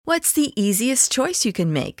What's the easiest choice you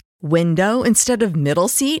can make? Window instead of middle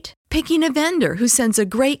seat? Picking a vendor who sends a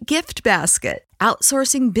great gift basket?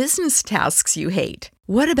 Outsourcing business tasks you hate?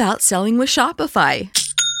 What about selling with Shopify?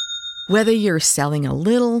 Whether you're selling a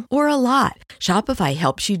little or a lot, Shopify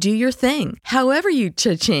helps you do your thing, however you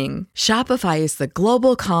cha-ching. Shopify is the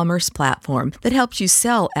global commerce platform that helps you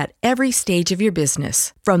sell at every stage of your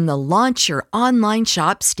business. From the launch your online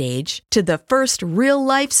shop stage to the first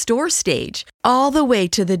real-life store stage, all the way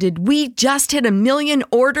to the did we just hit a million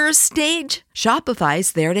orders stage.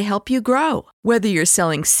 Shopify's there to help you grow. Whether you're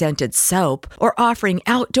selling scented soap or offering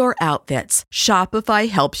outdoor outfits, Shopify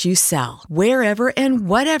helps you sell. Wherever and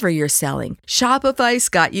whatever you're selling, Shopify's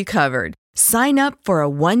got you covered. Sign up for a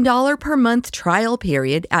 $1 per month trial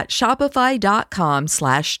period at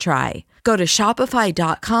shopify.com/try. Go to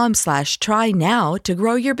shopify.com/try now to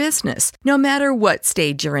grow your business, no matter what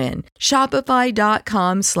stage you're in.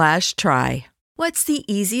 Shopify.com/try. What's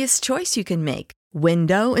the easiest choice you can make?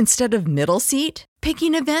 Window instead of middle seat?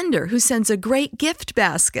 Picking a vendor who sends a great gift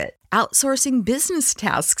basket? Outsourcing business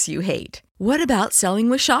tasks you hate? What about selling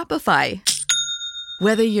with Shopify?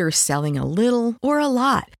 Whether you're selling a little or a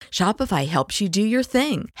lot, Shopify helps you do your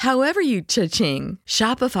thing, however you cha-ching.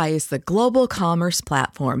 Shopify is the global commerce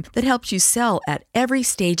platform that helps you sell at every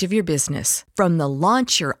stage of your business. From the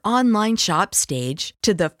launch your online shop stage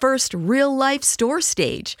to the first real-life store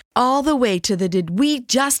stage, all the way to the did we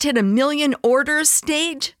just hit a million orders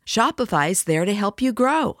stage. Shopify's there to help you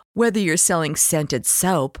grow. Whether you're selling scented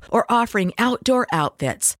soap or offering outdoor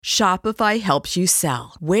outfits, Shopify helps you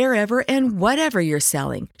sell. Wherever and whatever you're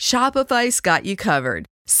selling, Shopify's got you covered.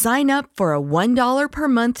 Sign up for a $1 per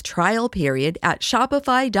month trial period at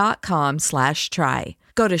shopify.com/try.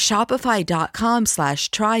 Go to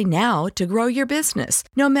shopify.com/try now to grow your business,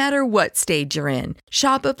 no matter what stage you're in.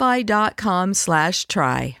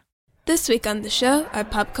 Shopify.com/try. This week on the show, our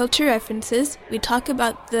pop culture references, we talk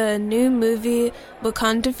about the new movie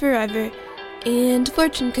Wakanda Forever and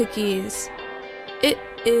fortune cookies. It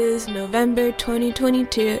is November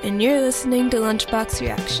 2022 and you're listening to Lunchbox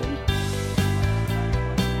Reaction.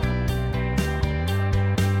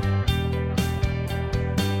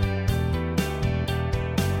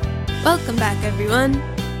 Welcome back, everyone.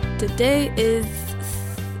 Today is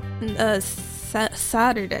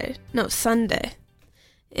Sunday.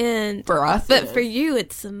 And for us, but for you,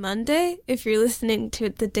 it's a Monday if you're listening to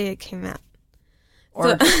it the day it came out.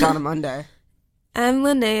 Or just on a Monday. I'm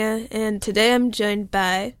Linnea, and today I'm joined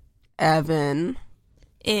by Evan.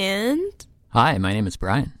 And hi, my name is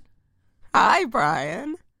Brian. Hi,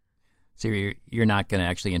 Brian. So you're not going to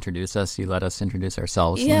actually introduce us? You let us introduce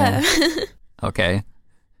ourselves? Yeah. Okay.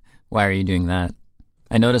 Why are you doing that?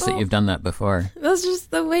 I noticed that you've done that before. That's just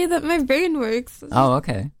the way that my brain works. Oh,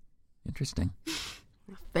 okay. Interesting.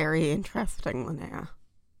 Very interesting, Linnea.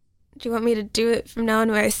 Do you want me to do it from now on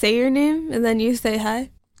where I say your name and then you say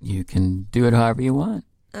hi? You can do it however you want.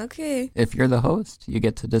 Okay. If you're the host, you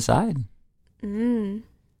get to decide. All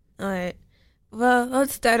right. Well,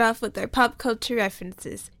 let's start off with our pop culture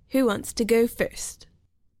references. Who wants to go first?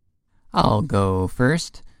 I'll go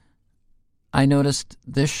first. I noticed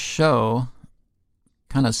this show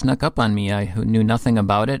kind of snuck up on me. I knew nothing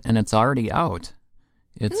about it, and it's already out.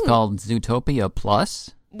 It's called Zootopia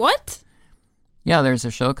Plus. What? Yeah, there's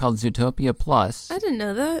a show called Zootopia Plus. I didn't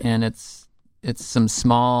know that. And it's some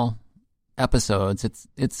small episodes.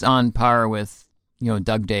 It's on par with,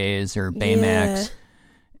 Doug Days or Baymax. Yeah.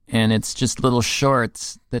 And it's just little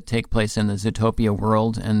shorts that take place in the Zootopia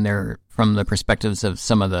world, and they're from the perspectives of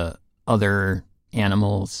some of the other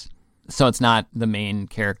animals. So it's not the main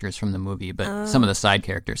characters from the movie, but some of the side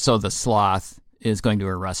characters. So the sloth is going to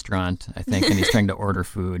a restaurant, I think, and he's trying to order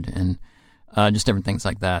food and just different things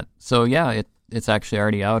like that. So yeah, it's actually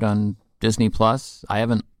already out on Disney Plus. I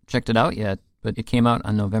haven't checked it out yet, but it came out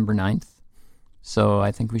on November 9th. So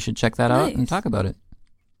I think we should check that out and talk about it.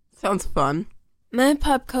 Sounds fun. My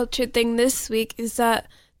pop culture thing this week is that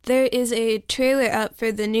there is a trailer out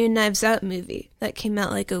for the new Knives Out movie that came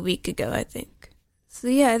out like a week ago, I think. So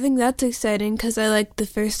yeah, I think that's exciting because I liked the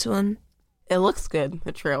first one. It looks good,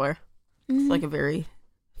 the trailer. It's like a very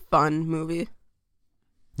fun movie.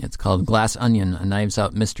 It's called Glass Onion, a Knives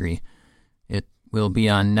Out mystery. It will be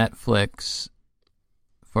on Netflix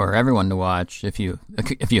for everyone to watch, if you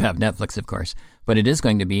have Netflix, of course. But it is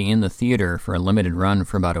going to be in the theater for a limited run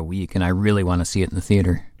for about a week, and I really want to see it in the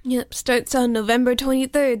theater. Yep, starts on November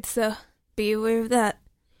 23rd, so be aware of that.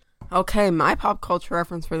 Okay, my pop culture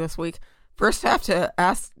reference for this week. First, I have to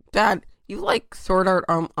ask, Dad, you like Sword Art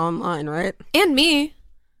Online, right? And me.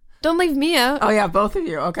 Don't leave me out. Oh, yeah, both of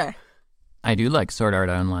you. Okay. I do like Sword Art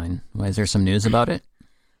Online. Why, is there some news about it?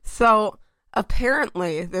 So,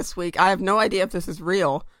 Apparently, this week, I have no idea if this is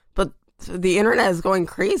real, but the internet is going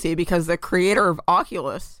crazy because the creator of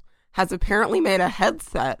Oculus has apparently made a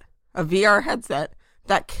headset, a VR headset,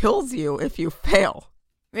 that kills you if you fail.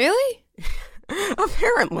 Really?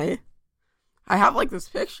 Apparently. I have, like, this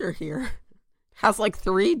picture here. It has, like,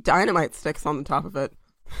 3 dynamite sticks on the top of it.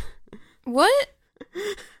 What?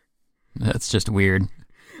 That's just weird.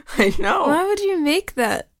 I know. Why would you make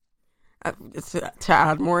that? It's to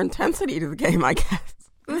add more intensity to the game, I guess.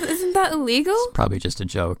 Isn't that illegal? It's probably just a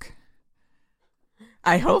joke.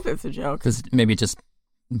 I hope it's a joke. Because maybe it just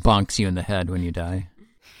bonks you in the head when you die.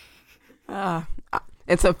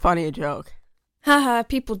 It's a funny joke. Haha,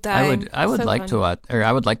 people dying. I would So like funny. to watch, or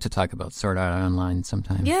I would like to talk about Sword Art Online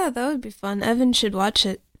sometime. Yeah, that would be fun. Evan should watch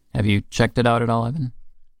it. Have you checked it out at all, Evan?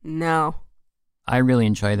 No. I really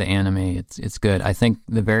enjoy the anime. It's good. I think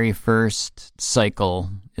the very first cycle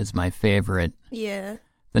is my favorite. Yeah.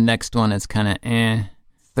 The next one is kind of eh.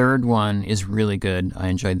 Third one is really good. I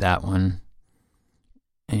enjoyed that one.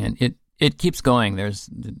 And it keeps going. There's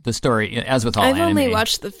the story, as with all I've anime. only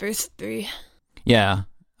watched the first 3. Yeah.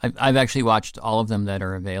 I've actually watched all of them that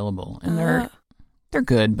are available. And they're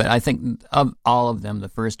good, but I think of all of them, the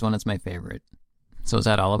first one is my favorite. So is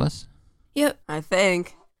that all of us? Yep. I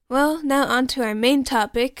think. Well, now on to our main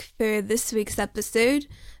topic for this week's episode,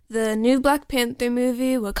 the new Black Panther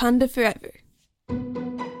movie, Wakanda Forever.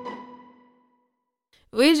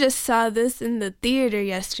 We just saw this in the theater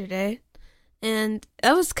yesterday, and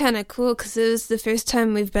that was kind of cool because it was the first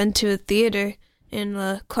time we've been to a theater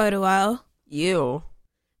in quite a while. You.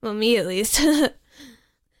 Well, me at least.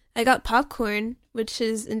 I got popcorn, which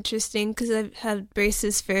is interesting because I've had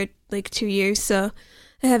braces for like 2 years, so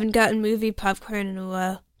I haven't gotten movie popcorn in a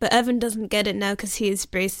while. But Evan doesn't get it now because he has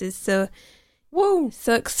braces, so Woo!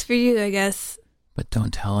 sucks for you, I guess. But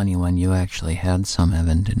don't tell anyone you actually had some,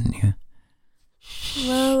 Evan, didn't you?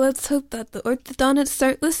 Well, let's hope that the orthodontists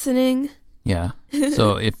start listening. Yeah.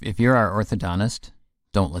 So if you're our orthodontist,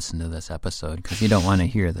 don't listen to this episode because you don't want to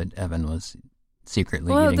hear that Evan was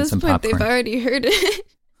secretly Well, at eating this some point, popcorn. they've already heard it.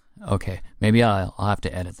 Okay, maybe I'll have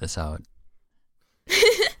to edit this out.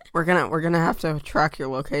 We're gonna have to track your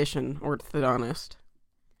location, orthodontist.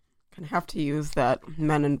 Gonna have to use that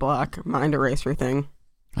Men in Black mind eraser thing.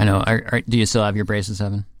 I know. Do you still have your braces,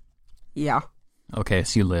 Evan? Yeah. Okay,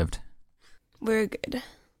 so you lived. We're good.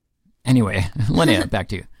 Anyway, Linnea, back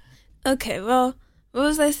to you. Okay, well, what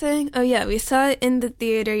was I saying? Oh yeah, we saw it in the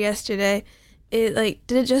theater yesterday.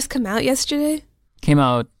 Did it just come out yesterday? Came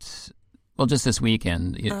out, well, just this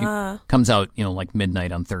weekend. It comes out, like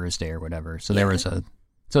midnight on Thursday or whatever. So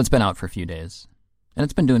so it's been out for a few days. And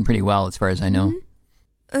it's been doing pretty well as far as I know. Mm-hmm.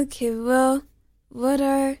 Okay, well, what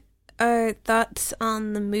are our thoughts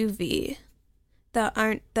on the movie that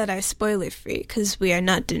are spoiler free? Because we are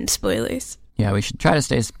not doing spoilers. Yeah, we should try to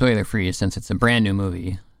stay spoiler free since it's a brand new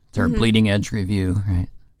movie. It's our bleeding edge review, right?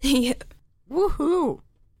 Yeah. Woohoo!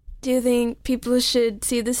 Do you think people should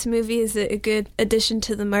see this movie? Is it a good addition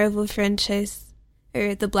to the Marvel franchise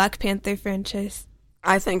or the Black Panther franchise?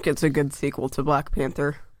 I think it's a good sequel to Black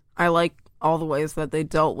Panther. I like all the ways that they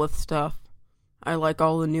dealt with stuff. I like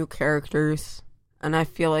all the new characters, and I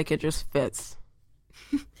feel like it just fits.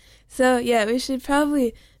 So, yeah, we should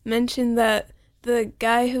probably mention that the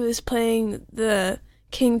guy who was playing the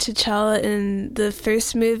King T'Challa in the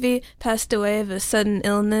first movie passed away of a sudden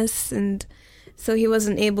illness, and so he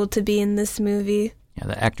wasn't able to be in this movie. Yeah,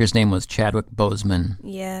 the actor's name was Chadwick Boseman.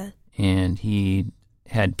 Yeah. And he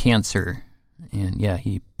had cancer, and yeah,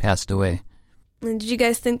 he passed away. And did you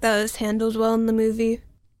guys think that was handled well in the movie?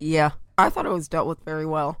 Yeah, I thought it was dealt with very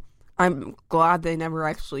well. I'm glad they never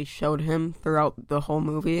actually showed him throughout the whole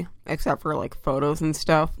movie, except for, like, photos and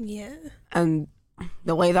stuff. Yeah. And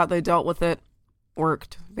the way that they dealt with it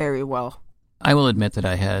worked very well. I will admit that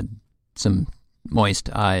I had some moist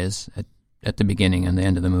eyes at the beginning and the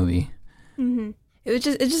end of the movie. Mm-hmm. It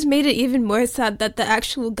just made it even more sad that the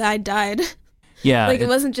actual guy died. Yeah. It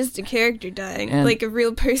wasn't just a character dying, and, like a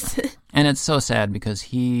real person. And it's so sad because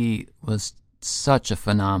he was such a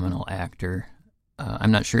phenomenal actor.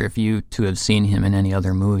 I'm not sure if you two have seen him in any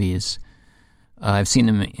other movies. I've seen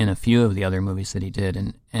him in a few of the other movies that he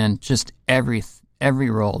did, and just every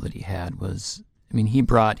role that he had was, he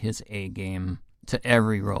brought his A game to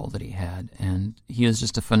every role that he had, and he was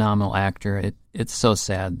just a phenomenal actor. It's so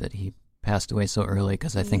sad that he passed away so early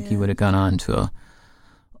because I think he would have gone on to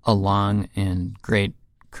a long and great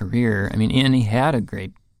career. And he had a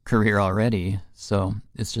great career already, so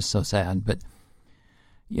it's just so sad. But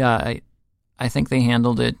yeah, I think they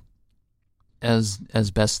handled it as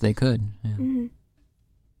best they could. Yeah. Mm-hmm.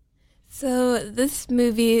 So this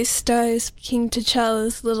movie stars King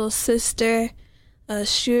T'Challa's little sister,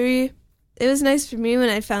 Shuri. It was nice for me when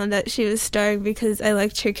I found out she was starring because I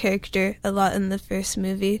liked her character a lot in the first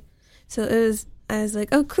movie. So I was like,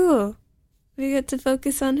 oh, cool. We get to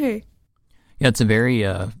focus on her. Yeah, it's a very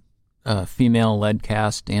female-led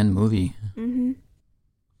cast and movie. Mm-hmm.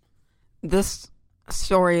 This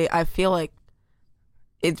story, I feel like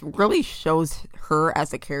it really shows her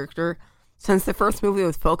as a character. Since the first movie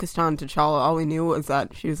was focused on T'Challa, all we knew was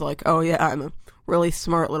that she was like, oh yeah, I'm a really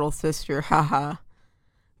smart little sister, haha.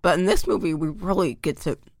 But in this movie, we really get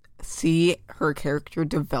to see her character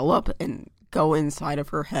develop and go inside of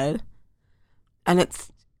her head. And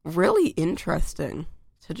it's really interesting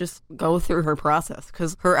to just go through her process,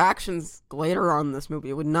 because her actions later on in this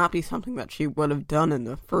movie would not be something that she would have done in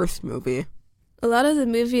the first movie. A lot of the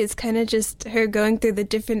movie is kind of just her going through the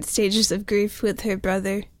different stages of grief with her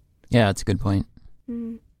brother. Yeah, that's a good point.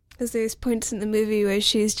 Because there's points in the movie where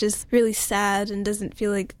she's just really sad and doesn't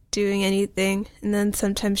feel like doing anything. And then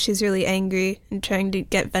sometimes she's really angry and trying to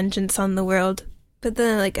get vengeance on the world. But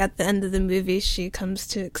then, like, at the end of the movie, she comes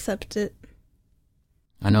to accept it.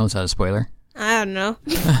 I know, is that a spoiler? I don't know.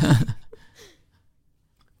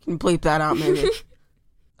 Can bleep that out, maybe.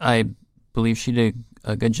 I believe she did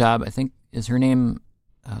a good job. I think, is her name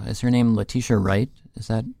Letitia Wright? Is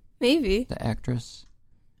that Maybe. the actress?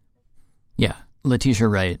 Yeah, Letitia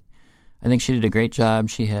Wright. I think she did a great job.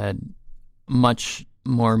 She had much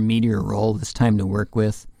more meatier role this time to work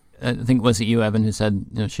with. I think, was it you, Evan, who said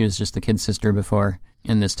she was just the kid sister before?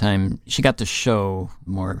 And this time she got to show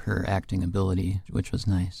more of her acting ability, which was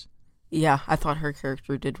nice. Yeah, I thought her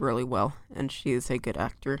character did really well, and she is a good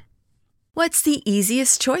actor. What's the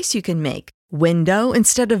easiest choice you can make? Window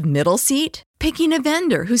instead of middle seat? Picking a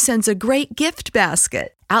vendor who sends a great gift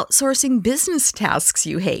basket? Outsourcing business tasks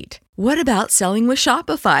you hate? What about selling with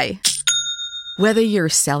Shopify? Whether you're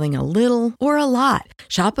selling a little or a lot,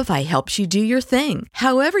 Shopify helps you do your thing,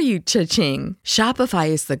 however you cha-ching. Shopify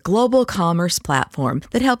is the global commerce platform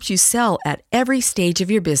that helps you sell at every stage of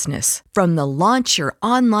your business. From the launch your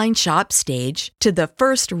online shop stage to the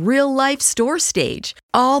first real-life store stage,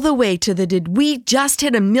 all the way to the did we just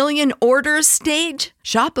hit 1 million orders stage.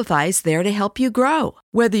 Shopify's there to help you grow.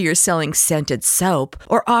 Whether you're selling scented soap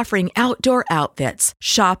or offering outdoor outfits,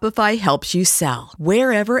 Shopify helps you sell.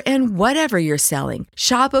 Wherever and whatever you're selling,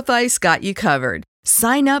 Shopify's got you covered.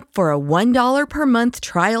 Sign up for a $1 per month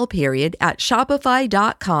trial period at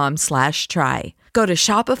shopify.com/try. Go to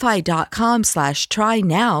shopify.com/try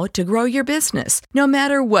now to grow your business, no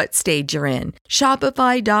matter what stage you're in.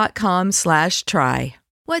 Shopify.com/try.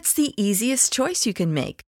 What's the easiest choice you can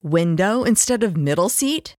make? Window instead of middle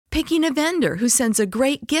seat? Picking a vendor who sends a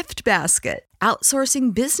great gift basket?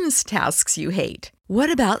 Outsourcing business tasks you hate?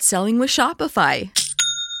 What about selling with Shopify?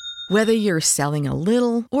 Whether you're selling a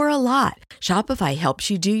little or a lot, Shopify helps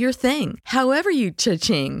you do your thing, however you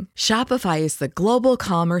cha-ching. Shopify is the global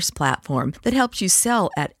commerce platform that helps you sell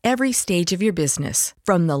at every stage of your business.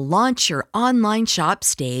 From the launch your online shop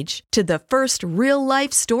stage to the first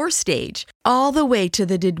real-life store stage, all the way to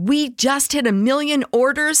the did we just hit 1 million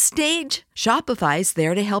orders stage. Shopify's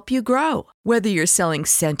there to help you grow. Whether you're selling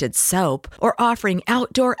scented soap or offering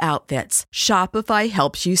outdoor outfits, Shopify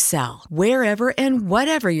helps you sell. Wherever and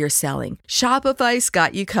whatever you're selling, Shopify's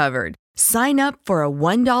got you covered. Sign up for a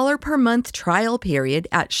 $1 per month trial period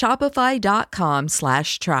at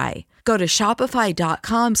shopify.com/try. Go to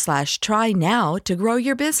shopify.com/try now to grow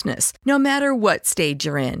your business, no matter what stage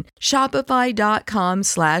you're in.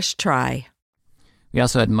 Shopify.com/try. We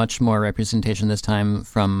also had much more representation this time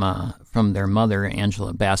from their mother,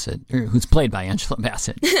 Angela Bassett, who's played by Angela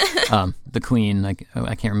Bassett, the Queen. I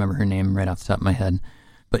can't remember her name right off the top of my head,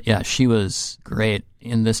 but yeah, she was great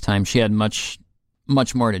in this time. She had much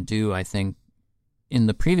more to do. I think in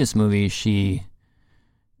the previous movie, she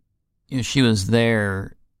was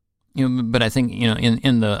there, but I think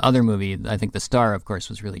in the other movie, I think the star, of course,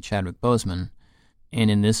 was really Chadwick Boseman. And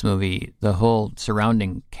in this movie, the whole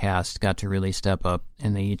surrounding cast got to really step up,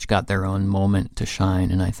 and they each got their own moment to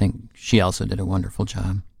shine, and I think she also did a wonderful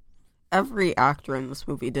job. Every actor in this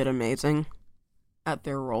movie did amazing at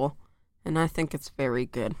their role, and I think it's very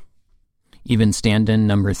good. Even stand-in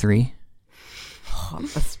number 3?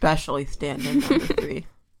 Especially stand-in number 3.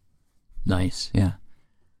 Nice, yeah.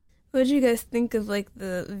 What did you guys think of, like,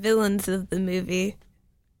 the villains of the movie?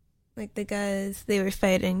 Like, the guys they were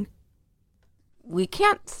fighting? We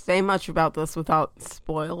can't say much about this without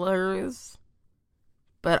spoilers,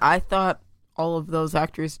 but I thought all of those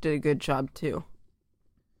actors did a good job too.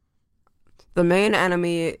 The main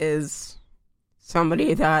enemy is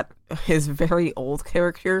somebody that is very old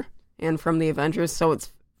character and from the Avengers, so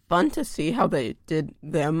it's fun to see how they did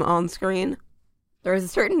them on screen. There was a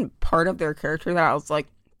certain part of their character that I was like,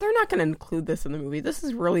 they're not going to include this in the movie. This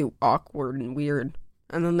is really awkward and weird.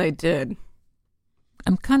 And then they did.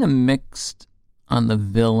 I'm kind of mixed on the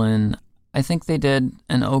villain. I think they did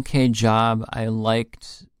an okay job. I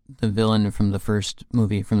liked the villain from the first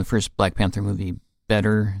movie, from the first Black Panther movie,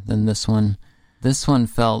 better than this one. This one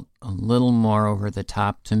felt a little more over the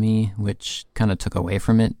top to me, which kind of took away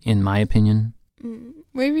from it, in my opinion.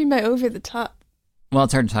 What do you mean by over the top? Well,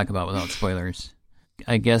 it's hard to talk about without spoilers.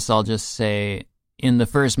 I guess I'll just say, in the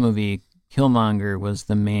first movie, Killmonger was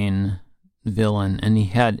the main villain, and he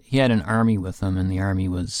had an army with him, and the army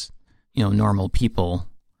was, normal people.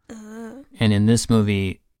 And in this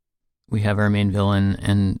movie, we have our main villain,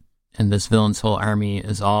 and this villain's whole army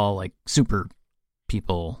is all like super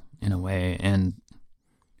people in a way, and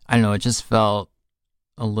I don't know, it just felt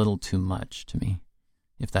a little too much to me.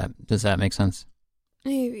 Does that make sense?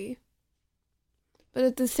 Maybe. But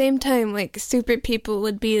at the same time, like, super people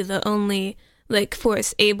would be the only, like,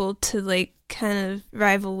 force able to, like, kind of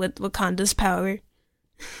rival with Wakanda's power.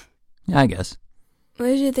 Yeah, I guess. What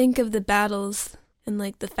did you think of the battles and,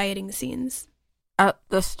 like, the fighting scenes? At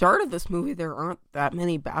the start of this movie, there aren't that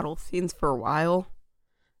many battle scenes for a while.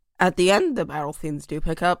 At the end, the battle scenes do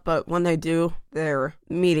pick up, but when they do, they're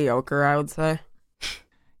mediocre, I would say.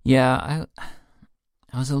 Yeah,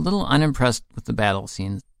 I was a little unimpressed with the battle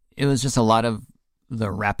scenes. It was just a lot of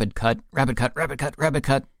the rapid cut. Go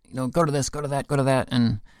to this, go to that.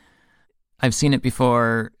 And I've seen it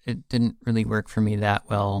before. It didn't really work for me that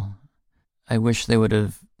well. I wish they would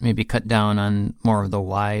have maybe cut down on more of the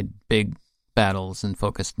wide, big battles and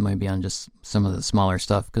focused maybe on just some of the smaller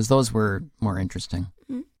stuff, because those were more interesting.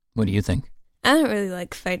 Mm-hmm. What do you think? I don't really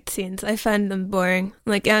like fight scenes. I find them boring.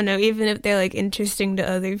 Like, I don't know, even if they're, like, interesting to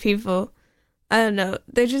other people, I don't know.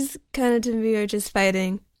 They're just kind of, to me, are just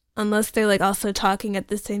fighting. Unless they're, like, also talking at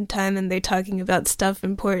the same time and they're talking about stuff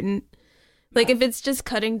important. Like, if it's just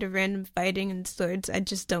cutting to random fighting and swords, I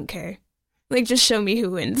just don't care. Like, just show me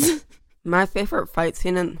who wins. My favorite fight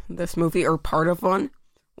scene in this movie, or part of one,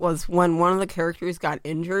 was when one of the characters got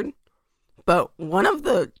injured, but one of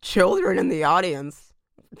the children in the audience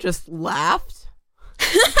just laughed.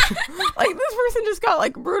 Like, this person just got,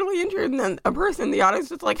 like, brutally injured, and then a person in the audience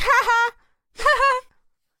was like, ha ha, ha ha.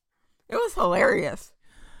 It was hilarious.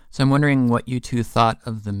 So I'm wondering what you two thought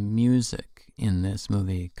of the music in this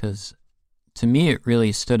movie, because to me it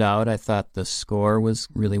really stood out. I thought the score was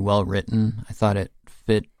really well written. I thought it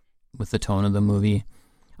fit with the tone of the movie.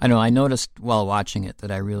 I know, I noticed while watching it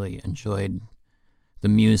that I really enjoyed the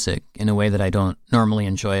music in a way that I don't normally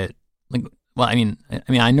enjoy it. Like, well, I mean,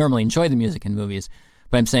 I normally enjoy the music in movies,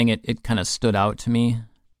 but I'm saying it kind of stood out to me.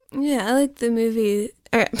 Yeah, I like the movie,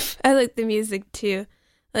 or I like the music too.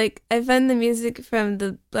 Like, I find the music from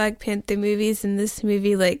the Black Panther movies and this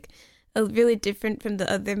movie, like, really different from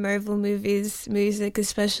the other Marvel movies' music,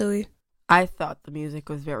 especially. I thought the music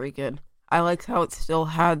was very good. I liked how it still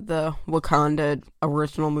had the Wakanda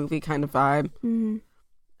original movie kind of vibe. Mm-hmm.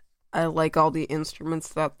 I like all the instruments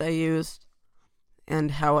that they used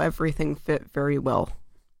and how everything fit very well.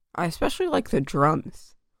 I especially like the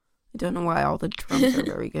drums. I don't know why all the drums are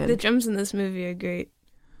very good. The drums in this movie are great.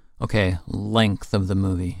 Okay, length of the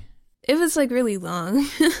movie. It was, like, really long.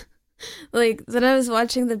 Like, when I was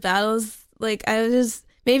watching the battles, like, I was just...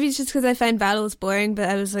 Maybe it's just because I find battles boring, but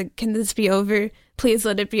I was like, can this be over? Please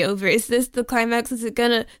let it be over. Is this the climax? Is it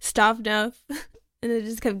gonna stop now? And it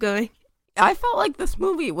just kept going. I felt like this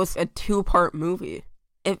movie was a 2-part movie.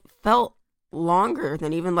 It felt longer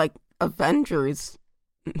than even, like, Avengers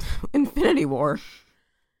Infinity War.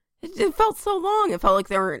 It felt so long. It felt like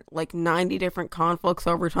there were, like, 90 different conflicts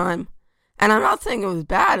over time. And I'm not saying it was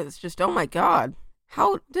bad. It's just, oh my God.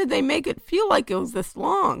 How did they make it feel like it was this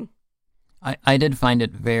long? I did find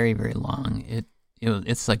it very, very long.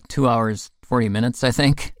 It's like 2 hours, 40 minutes, I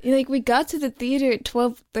think. Like, we got to the theater at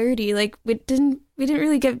 12:30. Like, we didn't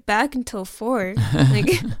really get back until 4.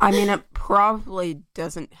 Like, I mean, it probably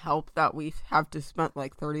doesn't help that we have to spend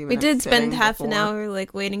like 30 minutes. We did spend half an hour,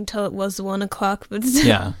 like, waiting till it was 1 o'clock, but still,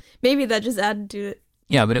 yeah, maybe that just added to it.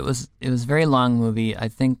 Yeah, but it was a very long movie. I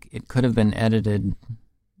think it could have been edited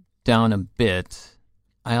down a bit.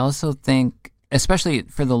 I also think, especially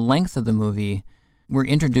for the length of the movie, we're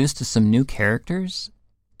introduced to some new characters,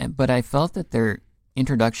 but I felt that their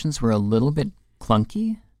introductions were a little bit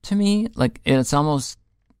clunky to me. Like, it's almost,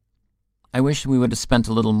 I wish we would have spent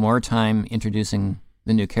a little more time introducing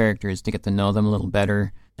the new characters to get to know them a little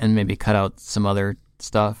better and maybe cut out some other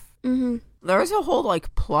stuff. Mm-hmm. There's a whole,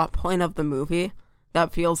 like, plot point of the movie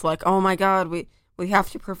that feels like, oh my God, we have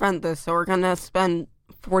to prevent this, so we're going to spend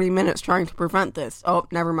 40 minutes trying to prevent this. Oh,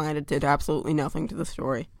 never mind. It did absolutely nothing to the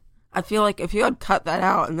story. I feel like if you had cut that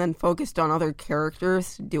out and then focused on other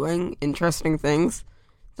characters doing interesting things,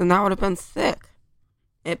 then that would have been sick.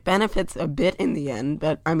 It benefits a bit in the end,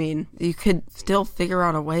 but, I mean, you could still figure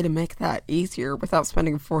out a way to make that easier without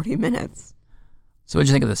spending 40 minutes. So what'd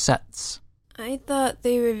you think of the sets? I thought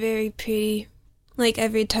they were very pretty. Like,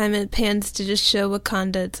 every time it pans to just show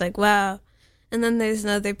Wakanda, it's like, wow. And then there's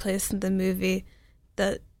another place in the movie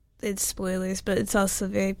that it's spoilers, but it's also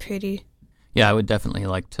very pretty. Yeah, I would definitely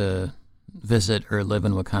like to visit or live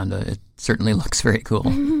in Wakanda. It certainly looks very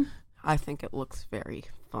cool. I think it looks very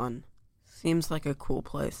fun. Seems like a cool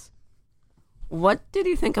place. What did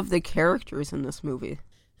you think of the characters in this movie?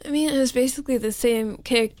 I mean, it was basically the same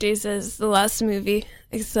characters as the last movie,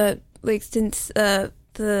 except, like, since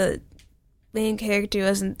the main character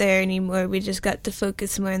wasn't there anymore, we just got to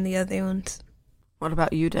focus more on the other ones. What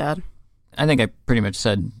about you, Dad? I think I pretty much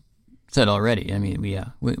said already. I mean,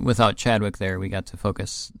 without Chadwick there, we got to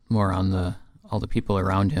focus more on all the people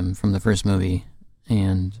around him from the first movie,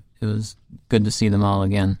 and it was good to see them all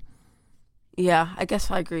again. Yeah, I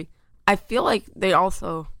guess I agree. I feel like they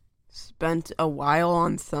also spent a while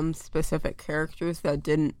on some specific characters that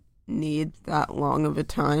didn't need that long of a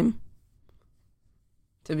time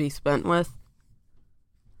to be spent with.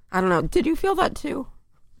 I don't know. Did you feel that too?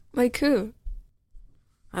 Like who?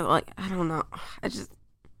 I don't know. It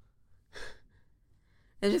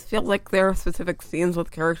just feels like there are specific scenes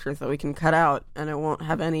with characters that we can cut out and it won't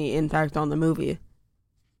have any impact on the movie.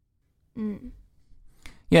 Mm.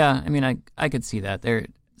 Yeah, I mean, I could see that. There are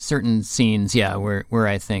certain scenes, where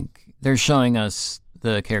I think they're showing us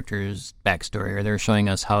the character's backstory, or they're showing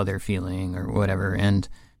us how they're feeling, or whatever, and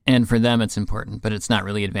for them it's important, but it's not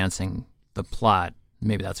really advancing the plot.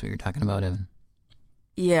 Maybe that's what you're talking about, Evan.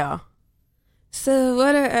 Yeah. So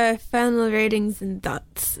what are our final ratings and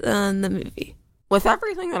thoughts on the movie? With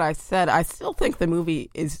everything that I said, I still think the movie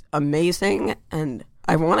is amazing, and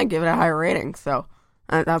I want to give it a higher rating, so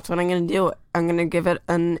that's what I'm going to do. I'm going to give it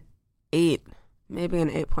an 8, maybe an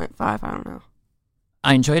 8.5, I don't know.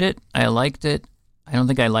 I enjoyed it. I liked it. I don't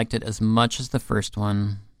think I liked it as much as the first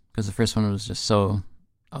one, because the first one was just so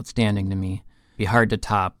outstanding to me. It'd be hard to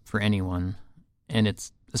top for anyone, and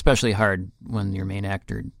it's especially hard when your main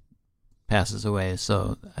actor passes away,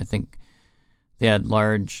 so I think they had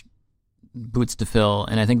large boots to fill,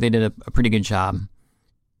 and I think they did a pretty good job.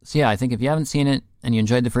 So yeah, I think if you haven't seen it and you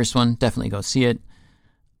enjoyed the first one, definitely go see it.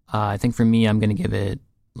 I think for me, I'm going to give it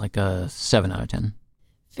like a 7 out of 10.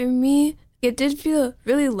 For me, it did feel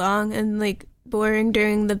really long and like boring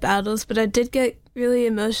during the battles, but I did get really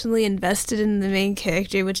emotionally invested in the main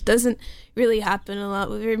character, which doesn't really happen a lot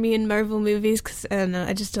with me in Marvel movies because, I don't know,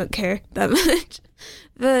 I just don't care that much.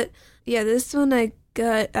 But yeah, this one I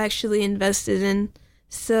got actually invested in.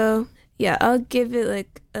 So yeah, I'll give it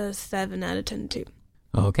like a 7 out of 10 too.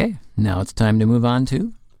 Okay, now it's time to move on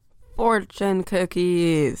to Fortune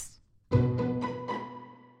cookies.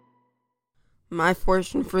 My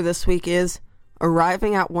fortune for this week is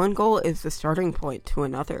arriving at one goal is the starting point to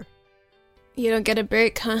another. You don't get a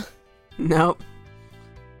break, huh? Nope.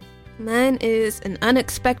 Mine is an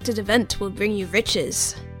unexpected event will bring you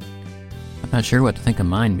riches. I'm not sure what to think of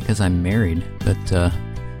mine because I'm married, but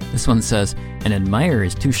this one says, an admirer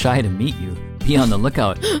is too shy to meet you. Be on the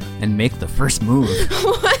lookout and make the first move.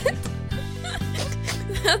 What?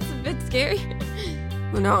 That's a bit scary.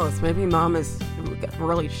 Who knows? Maybe Mom is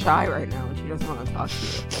really shy right now and she doesn't want to talk to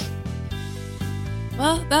you.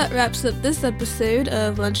 Well, that wraps up this episode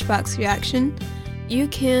of Lunchbox Reaction. You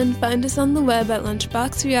can find us on the web at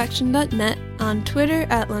lunchboxreaction.net, on Twitter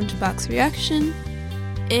at lunchboxreaction,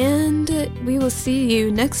 and we will see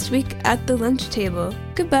you next week at the lunch table.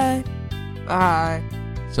 Goodbye. Bye.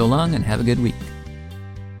 So long and have a good week.